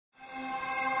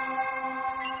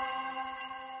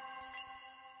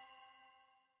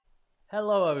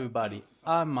Hello everybody,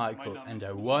 I'm Michael and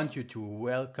I want you to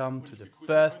welcome to the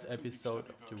first episode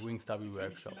of the Wingstabi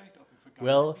workshop.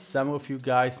 Well, some of you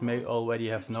guys may already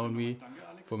have known me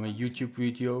from a YouTube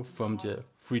video from the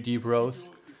 3D Bros,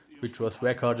 which was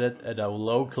recorded at our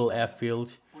local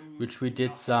airfield, which we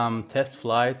did some test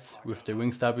flights with the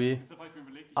Wingstabi.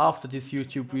 After this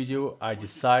YouTube video, I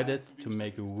decided to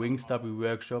make a Wingstabi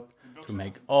workshop to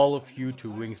make all of you to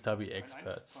Wingstabi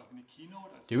experts.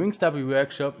 The Wingstabi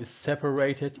workshop is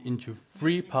separated into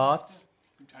 3 parts.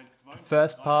 The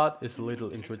first part is a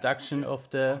little introduction of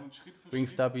the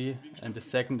Wingstabi, and the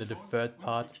second and the third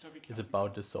part is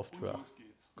about the software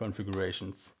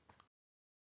configurations.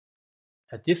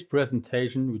 At this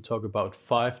presentation we talk about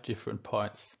 5 different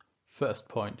points. First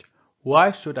point,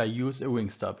 why should I use a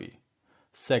Wingstabi?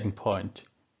 Second point,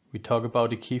 we talk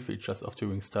about the key features of the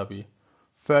Wingstabi.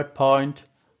 Third point,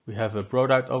 we have a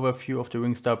product overview of the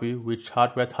Wingstabi, which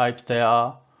hardware types there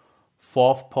are.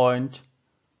 Fourth point,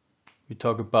 we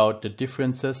talk about the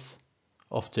differences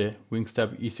of the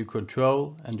Wingstabi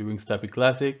EasyControl and the Wingstabi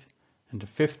Classic. And the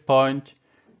fifth point,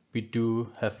 we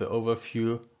do have an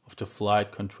overview of the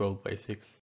flight control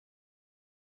basics.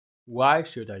 Why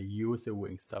should I use a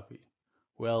Wingstabi?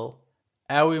 Well,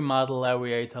 every model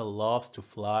aviator loves to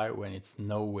fly when it's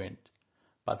no wind,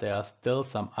 but there are still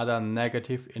some other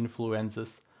negative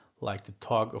influences like the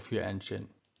torque of your engine.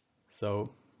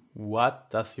 So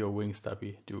what does your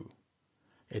Wingstabi do?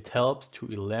 It helps to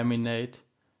eliminate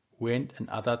wind and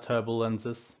other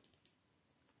turbulences.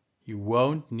 You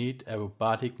won't need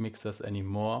aerobatic mixers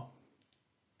anymore,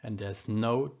 and there's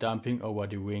no dumping over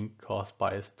the wing caused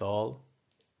by a stall,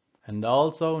 and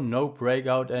also no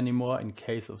breakout anymore in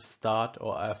case of start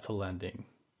or after landing.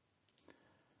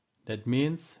 That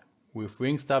means with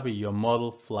Wingstabi your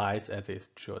model flies as it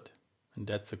should, and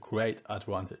that's a great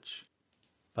advantage.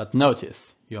 But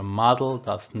notice, your model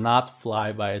does not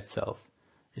fly by itself.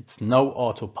 It's no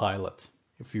autopilot.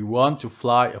 If you want to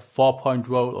fly a 4-point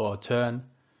roll or a turn,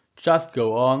 just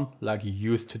go on like you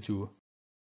used to do.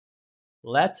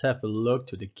 Let's have a look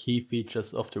to the key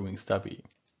features of the Wingstabi.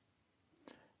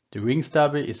 The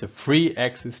Wingstabi is a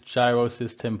 3-axis gyro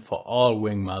system for all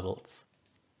wing models.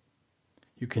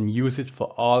 You can use it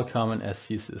for all common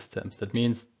SC systems. That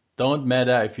means don't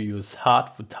matter if you use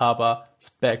hard Futaba,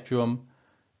 Spectrum,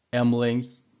 M-Link,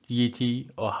 Yeti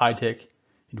or Hitech,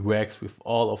 it works with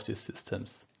all of these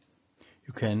systems.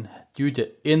 You can do the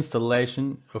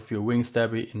installation of your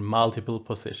Wingstabi in multiple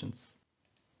positions.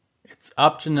 It's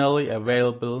optionally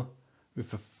available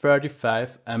with a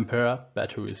 35 ampere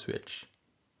battery switch.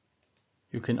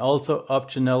 You can also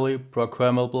optionally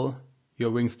programmable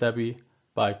your Wingstabi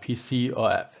by PC or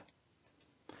app.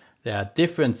 There are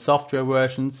different software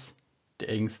versions, the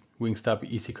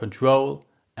Wingstabi EasyControl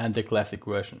and the Classic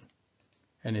version.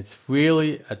 And it's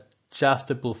really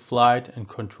adjustable flight and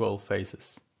control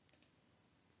phases.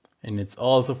 And it's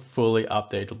also fully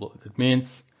updatable. That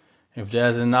means if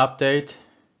there's an update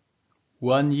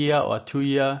 1 year or 2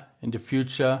 years in the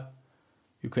future,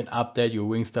 you can update your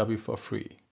Wingstabi for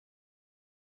free.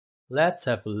 Let's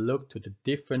have a look to the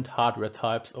different hardware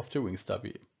types of the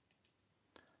Wingstabi.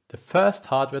 The first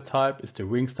hardware type is the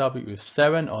Wingstabi with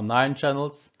 7 or 9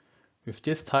 channels. With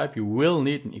this type you will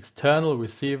need an external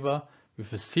receiver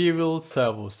with a serial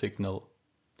servo signal.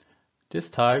 This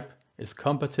type is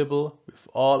compatible with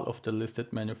all of the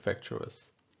listed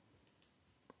manufacturers.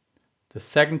 The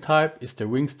second type is the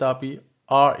Wingstabi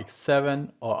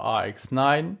RX7 or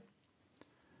RX9.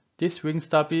 This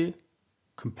Wingstabi,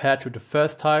 compared to the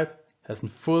first type, has a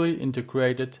fully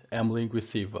integrated M-Link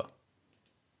receiver.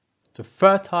 The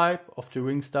third type of the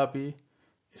Wingstabi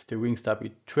is the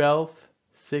Wingstabi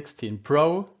 12/16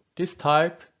 Pro. This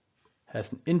type has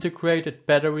an integrated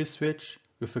battery switch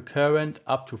with a current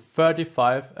up to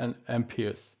 35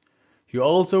 amperes. You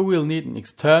also will need an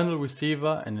external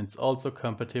receiver, and it's also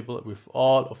compatible with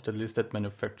all of the listed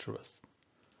manufacturers.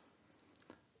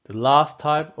 The last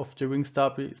type of the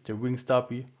Wingstabi is the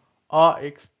Wingstabi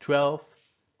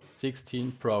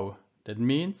RX12/16 Pro. That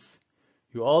means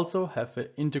you also have an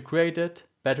integrated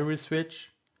battery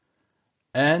switch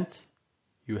and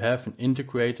you have an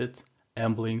integrated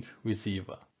M-Link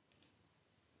receiver.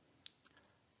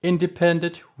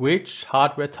 Independent which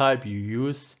hardware type you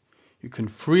use, you can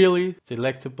freely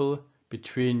selectable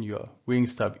between your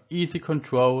Wingstabi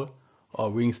EasyControl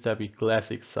or Wingstabi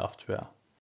Classic software.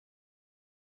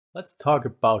 Let's talk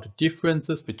about the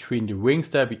differences between the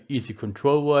Wingstabi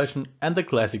EasyControl version and the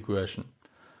Classic version,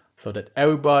 so that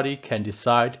everybody can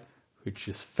decide which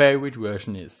his favorite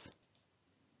version is.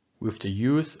 With the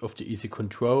use of the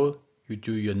EasyControl, you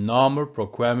do your normal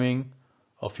programming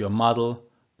of your model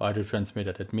by the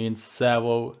transmitter. That means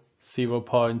servo, 0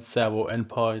 points, servo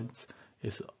endpoints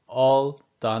is all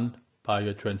done by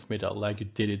your transmitter like you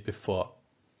did it before.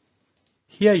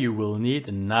 Here you will need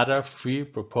another free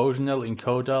proportional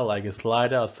encoder like a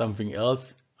slider or something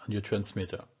else on your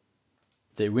transmitter.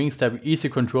 The Wingstabi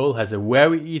EasyControl has a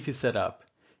very easy setup.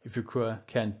 If you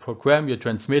can program your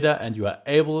transmitter and you are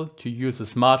able to use a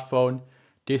smartphone,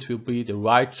 this will be the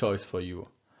right choice for you.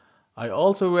 I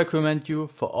also recommend you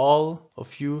for all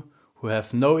of you who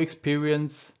have no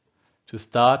experience to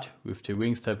start with the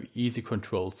Wingstabi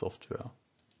EasyControl software.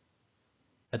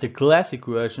 At the Classic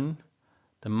version,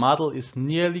 the model is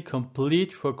nearly completely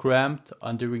programmed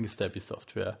on the Wingstabi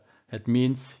software. That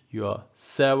means your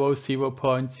servo 0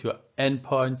 points, your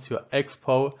endpoints, your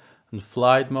expo and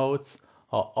flight modes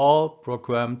are all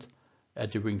programmed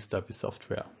at the Wingstabi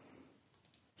software.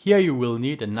 Here you will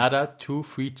need another 2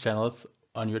 free channels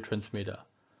on your transmitter.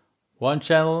 One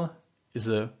channel is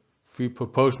a free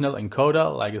proportional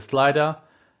encoder like a slider,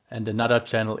 and another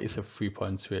channel is a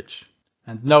 3-point switch.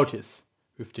 And notice,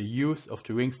 with the use of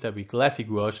the Wingstabi Classic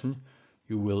version,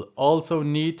 you will also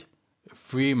need a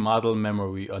free model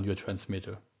memory on your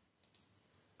transmitter.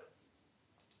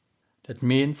 That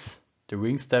means the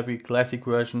Wingstabi Classic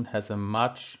version has a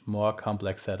much more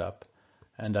complex setup,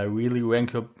 and I really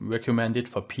recommend it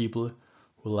for people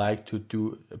who like to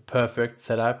do a perfect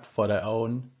setup for their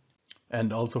own,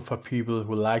 and also for people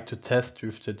who like to test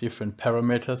with the different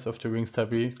parameters of the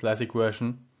Wingstabi Classic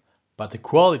version. But the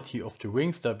quality of the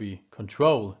Wingstabi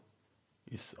control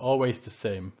is always the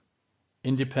same,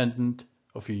 independent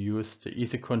of you use the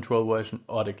EasyControl version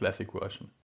or the Classic version.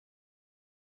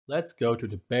 Let's go to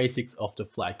the basics of the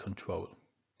flight control.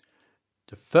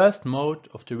 The first mode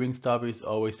of the Wingstabi is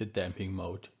always the damping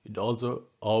mode. It also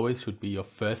always should be your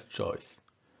first choice.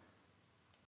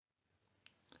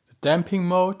 The damping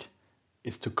mode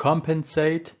is to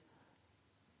compensate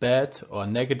bad or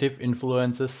negative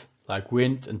influences like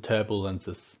wind and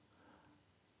turbulences,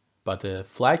 but the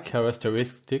flight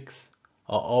characteristics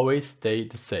are always stay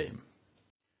the same.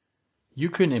 You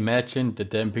can imagine the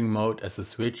damping mode as a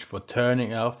switch for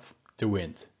turning off the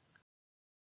wind.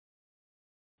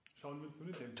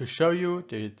 To show you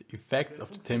the effects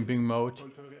of the damping mode,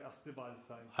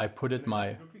 I put it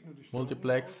my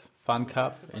Multiplex Fun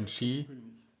Cup in G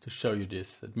to show you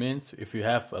this. That means if you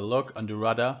have a look on the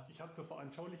rudder,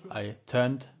 I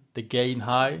turned the gain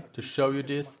high to show you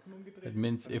this. That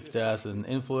means if there's an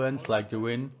influence like the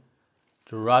wind,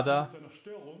 the rudder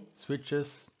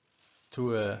switches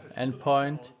to an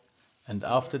endpoint, and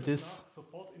after this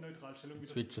it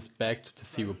switches back to the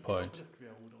 0 point.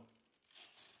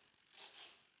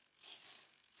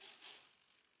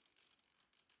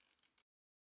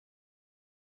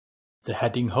 The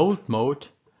heading hold mode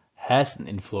has an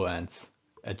influence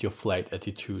at your flight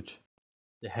attitude.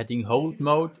 The heading hold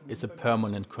mode is a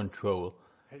permanent control.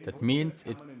 That means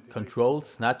it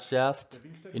controls not just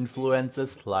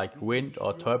influences like wind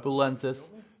or turbulences,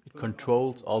 it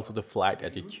controls also the flight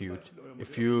attitude.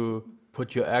 If you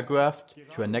put your aircraft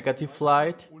to a negative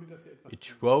flight,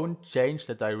 it won't change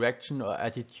the direction or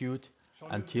attitude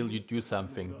until you do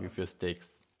something with your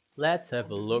sticks. Let's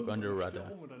have a look on the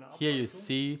rudder. Here you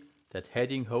see that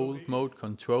heading hold mode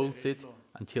controls it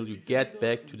until you get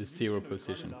back to the 0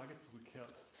 position.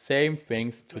 Same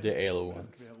things to the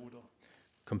ailerons.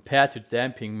 Compared to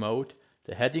damping mode,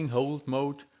 the heading hold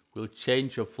mode will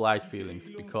change your flight feelings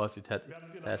because it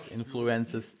has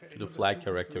influences to the flight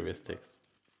characteristics.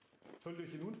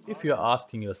 If you're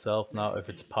asking yourself now if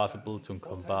it's possible to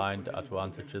combine the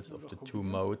advantages of the 2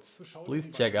 modes, please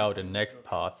check out the next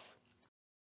parts.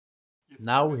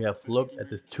 Now we have looked at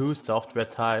the 2 software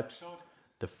types.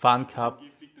 The Fun Cup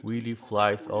really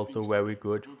flies also very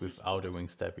good without a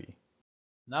Wingstabi.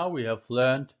 Now we have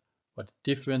learned what the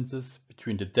differences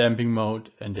between the damping mode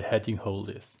and the heading hold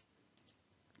is.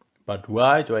 But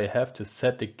why do I have to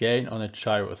set the gain on a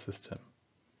gyro system?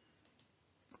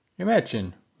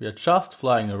 Imagine we are just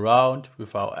flying around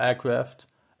with our aircraft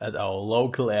at our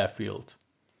local airfield.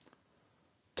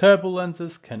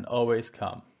 Turbulences can always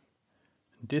come.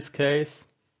 In this case,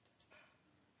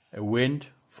 a wind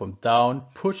from down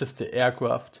pushes the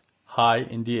aircraft high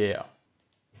in the air.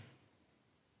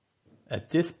 At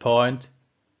this point,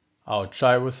 our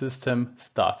gyro system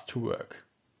starts to work.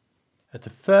 At the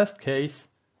first case,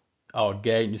 our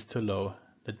gain is too low.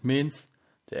 That means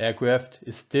the aircraft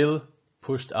is still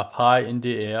pushed up high in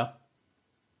the air.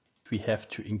 We have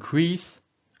to increase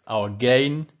our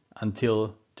gain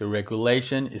until the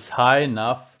regulation is high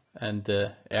enough and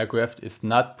the aircraft is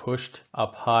not pushed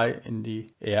up high in the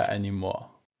air anymore.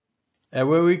 A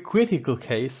very critical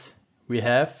case we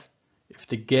have if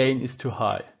the gain is too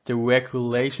high. The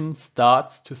regulation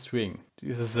starts to swing.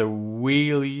 This is a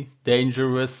really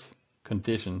dangerous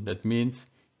condition. That means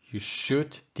you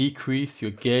should decrease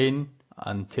your gain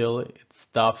until it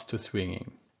stops to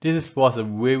swinging. This was a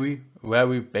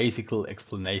very basic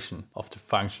explanation of the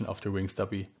function of the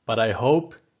Wingstabi, but I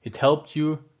hope it helped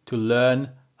you to learn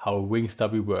how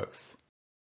Wingstabi works.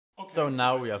 So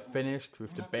now we are finished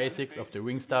with the basics of the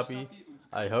Wingstabi.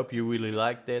 I hope you really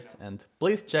liked it, and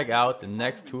please check out the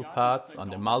next 2 parts on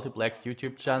the Multiplex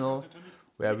YouTube channel,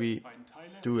 where we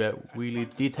do a really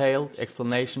detailed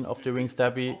explanation of the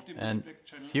Wingstabi, and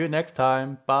see you next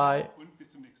time. Bye!